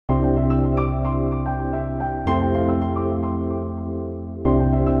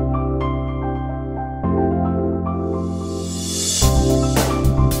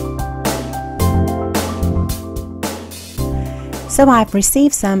So I've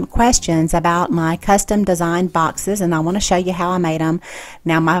received some questions about my custom designed boxes, and I want to show you how I made them.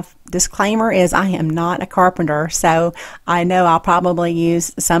 Now, my disclaimer is I am not a carpenter, so I know I'll probably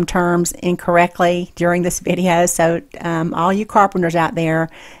use some terms incorrectly during this video. So all you carpenters out there,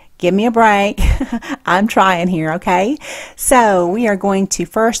 give me a break. I'm trying here, okay? So we are going to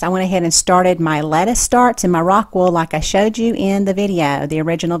first, I went ahead and started my lettuce starts and my rock wool like I showed you in the video, the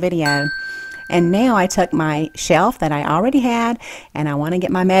original video. And now I took my shelf that I already had, and I want to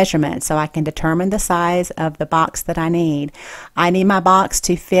get my measurements so I can determine the size of the box that I need. I need my box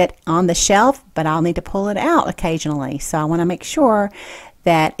to fit on the shelf, but I'll need to pull it out occasionally. So I want to make sure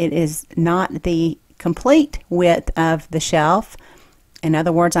that it is not the complete width of the shelf. In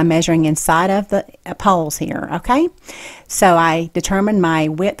other words, I'm measuring inside of the poles here, okay? So I determined my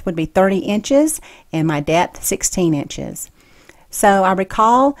width would be 30 inches and my depth 16 inches. So I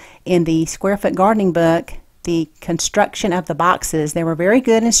recall in the Square Foot Gardening book, the construction of the boxes, there were very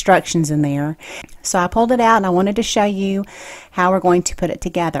good instructions in there. So I pulled it out and I wanted to show you how we're going to put it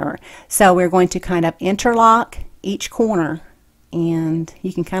together. So we're going to kind of interlock each corner, and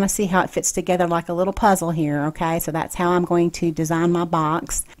you can kind of see how it fits together like a little puzzle here, okay? So that's how I'm going to design my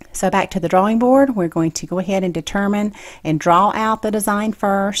box. So back to the drawing board, we're going to go ahead and determine and draw out the design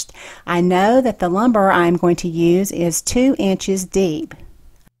first. I know that the lumber I'm going to use is 2 inches deep.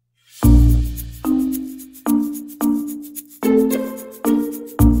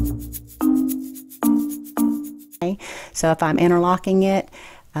 Okay, so if I'm interlocking it,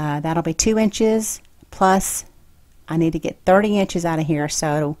 that'll be 2 inches plus I need to get 30 inches out of here,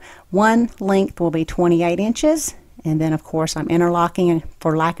 so one length will be 28 inches, and then of course I'm interlocking,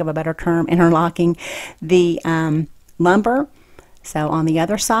 for lack of a better term, interlocking the lumber. So on the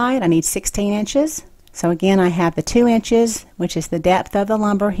other side I need 16 inches. So again, I have the 2 inches, which is the depth of the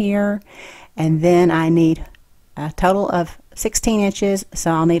lumber here, and then I need a total of 16 inches, so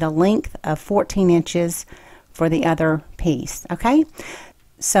I'll need a length of 14 inches for the other piece, okay?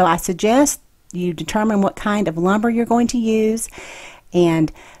 So I suggest you determine what kind of lumber you're going to use,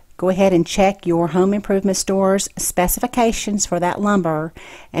 and go ahead and check your home improvement store's specifications for that lumber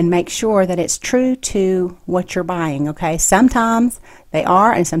and make sure that it's true to what you're buying, okay? Sometimes they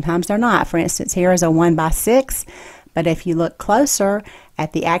are and sometimes they're not. For instance, here is a 1x6, but if you look closer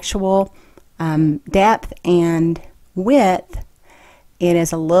at the actual depth and width, it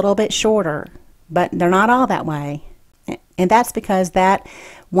is a little bit shorter, but they're not all that way. And that's because that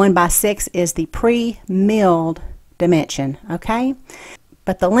 1x6 is the pre-milled dimension, okay?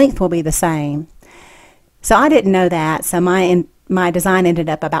 But the length will be the same. So I didn't know that, so my design ended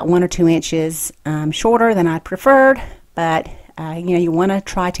up about 1 or 2 inches shorter than I preferred, but you know, you want to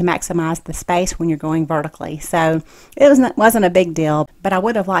try to maximize the space when you're going vertically. So it wasn't a big deal, but I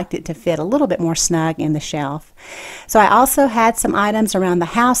would have liked it to fit a little bit more snug in the shelf. So I also had some items around the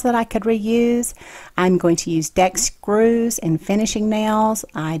house that I could reuse. I'm going to use deck screws and finishing nails.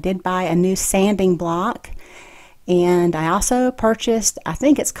 I did buy a new sanding block, and I also purchased, I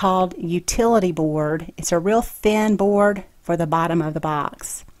think it's called utility board. It's a real thin board for the bottom of the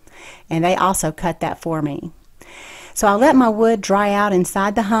box, and they also cut that for me. So I let my wood dry out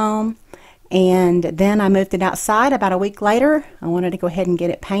inside the home, and then I moved it outside about a week later. I wanted to go ahead and get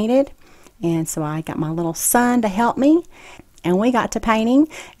it painted, and so I got my little son to help me, and we got to painting,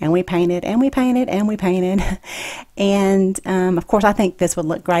 and we painted and we painted and we painted. And of course I think this would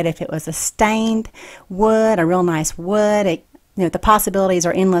look great if it was a stained wood, a real nice wood. You know, the possibilities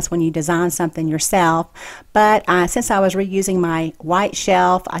are endless when you design something yourself, but since I was reusing my white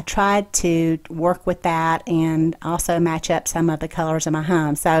shelf, I tried to work with that and also match up some of the colors in my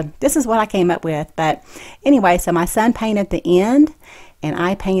home. So this is what I came up with. But anyway, so my son painted the end and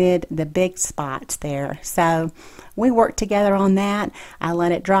I painted the big spots there. So we worked together on that. I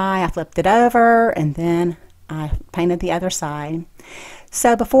let it dry, I flipped it over, and then I painted the other side.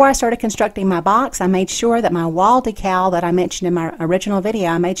 So before I started constructing my box, I made sure that my wall decal that I mentioned in my original video,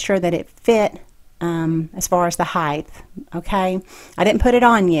 I made sure that it fit as far as the height, okay? I didn't put it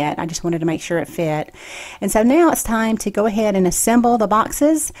on yet. I just wanted to make sure it fit. And so now it's time to go ahead and assemble the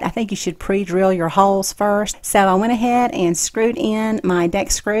boxes. I think you should pre-drill your holes first. So I went ahead and screwed in my deck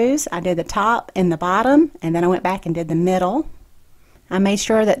screws. I did the top and the bottom, and then I went back and did the middle. I made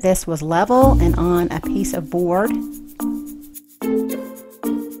sure that this was level and on a piece of board.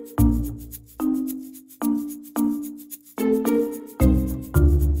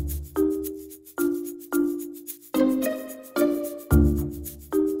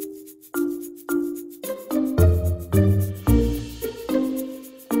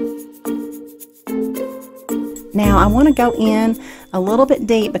 Now I want to go in a little bit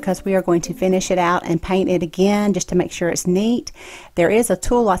deep because we are going to finish it out and paint it again just to make sure it's neat. There is a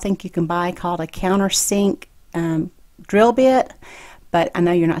tool I think you can buy called a countersink drill bit, but I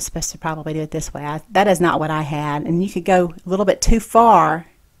know you're not supposed to probably do it this way. That is not what I had, and you could go a little bit too far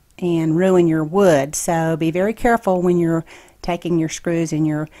and ruin your wood, so be very careful when you're taking your screws and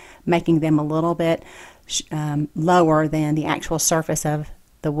you're making them a little bit lower than the actual surface of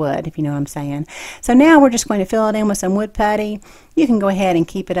the wood, if you know what I'm saying. So now we're just going to fill it in with some wood putty. You can go ahead and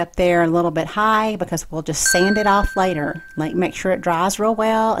keep it up there a little bit high because we'll just sand it off later. Like, make sure it dries real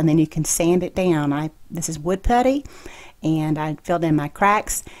well, and then you can sand it down. This is wood putty, and I filled in my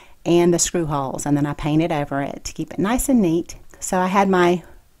cracks and the screw holes, and then I painted over it to keep it nice and neat. So I had my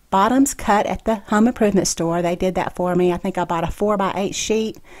bottoms cut at the home improvement store. They did that for me. I think I bought a 4x8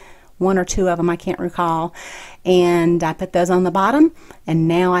 sheet, one or two of them, I can't recall, and I put those on the bottom. And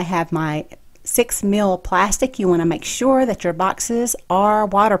now I have my 6 mil plastic. You want to make sure that your boxes are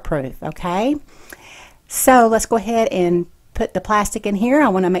waterproof, okay? So let's go ahead and put the plastic in here. I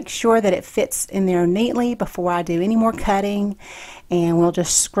want to make sure that it fits in there neatly before I do any more cutting, and we'll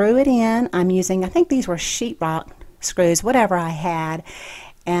just screw it in. I'm using, I think these were sheetrock screws, whatever I had.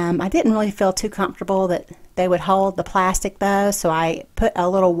 I didn't really feel too comfortable that they would hold the plastic though, so I put a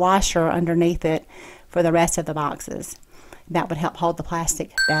little washer underneath it for the rest of the boxes. That would help hold the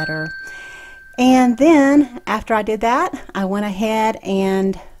plastic better. And then after I did that, I went ahead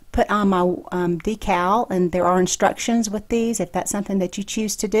and put on my decal, and there are instructions with these if that's something that you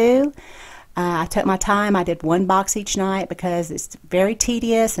choose to do. I took my time. I did one box each night because it's very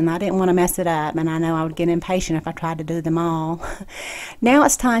tedious and I didn't want to mess it up, and I know I would get impatient if I tried to do them all. Now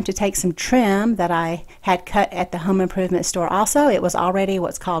it's time to take some trim that I had cut at the home improvement store also. It was already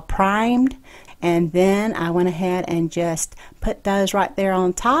what's called primed, and then I went ahead and just put those right there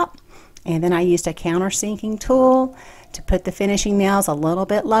on top, and then I used a countersinking tool to put the finishing nails a little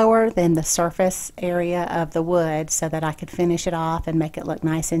bit lower than the surface area of the wood so that I could finish it off and make it look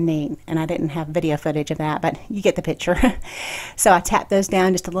nice and neat. And I didn't have video footage of that, but you get the picture. So I tapped those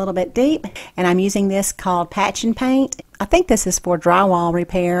down just a little bit deep, and I'm using this called Patch and Paint. I think this is for drywall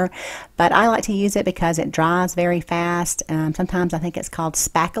repair, but I like to use it because it dries very fast. Sometimes I think it's called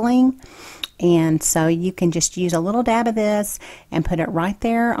spackling. And so you can just use a little dab of this and put it right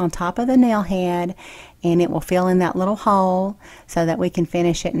there on top of the nail head, and it will fill in that little hole so that we can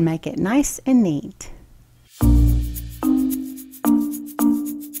finish it and make it nice and neat.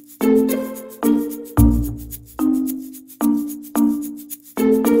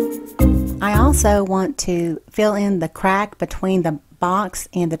 I also want to fill in the crack between the box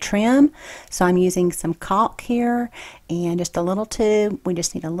and the trim, so I'm using some caulk here and just a little tube. We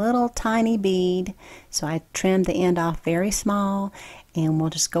just need a little tiny bead, so I trimmed the end off very small, and we'll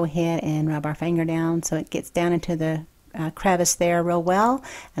just go ahead and rub our finger down so it gets down into the crevice there real well,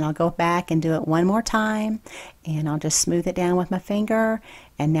 and I'll go back and do it one more time, and I'll just smooth it down with my finger.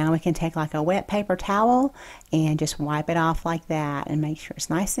 And now we can take like a wet paper towel and just wipe it off like that and make sure it's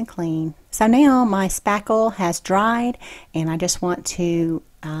nice and clean. So now my spackle has dried, and I just want to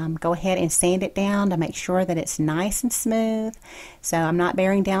go ahead and sand it down to make sure that it's nice and smooth. So I'm not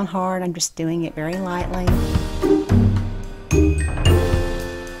bearing down hard, I'm just doing it very lightly.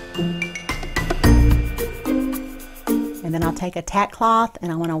 And then I'll take a tack cloth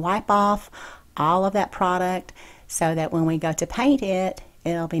and I want to wipe off all of that product so that when we go to paint it,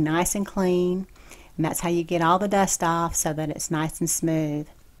 it'll be nice and clean. And that's how you get all the dust off so that it's nice and smooth.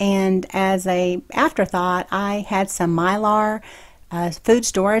 And as a afterthought, I had some Mylar food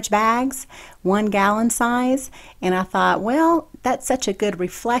storage bags, 1 gallon size, and I thought, well, that's such a good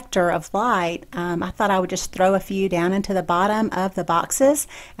reflector of light. I thought I would just throw a few down into the bottom of the boxes,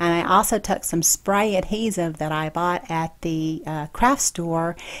 and I also took some spray adhesive that I bought at the craft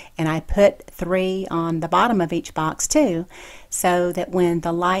store, and I put 3 on the bottom of each box too, so that when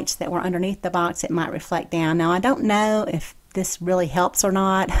the lights that were underneath the box, it might reflect down. Now I don't know if this really helps or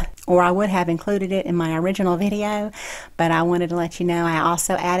not, or I would have included it in my original video, but I wanted to let you know I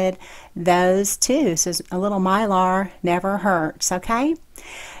also added those too. So a little Mylar never hurts, okay?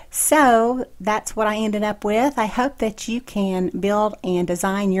 So that's what I ended up with. I hope that you can build and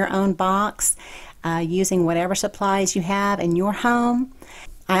design your own box using whatever supplies you have in your home.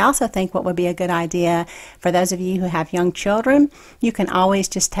 I also think what would be a good idea for those of you who have young children, you can always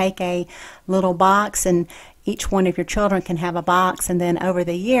just take a little box and each one of your children can have a box, and then over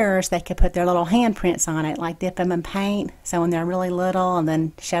the years they could put their little handprints on it, like dip them in paint, so when they're really little, and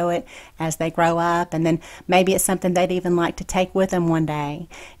then show it as they grow up. And then maybe it's something they'd even like to take with them one day,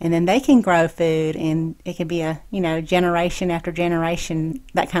 and then they can grow food, and it could be a, you know, generation after generation,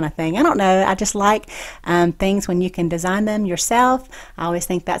 that kind of thing. I don't know, I just like things when you can design them yourself. I always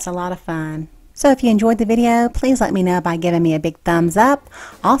think that's a lot of fun. So if you enjoyed the video, please let me know by giving me a big thumbs up.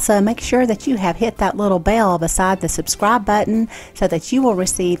 Also, make sure that you have hit that little bell beside the subscribe button so that you will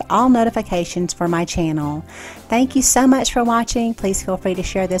receive all notifications for my channel. Thank you so much for watching. Please feel free to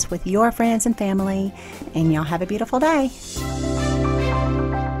share this with your friends and family, and y'all have a beautiful day.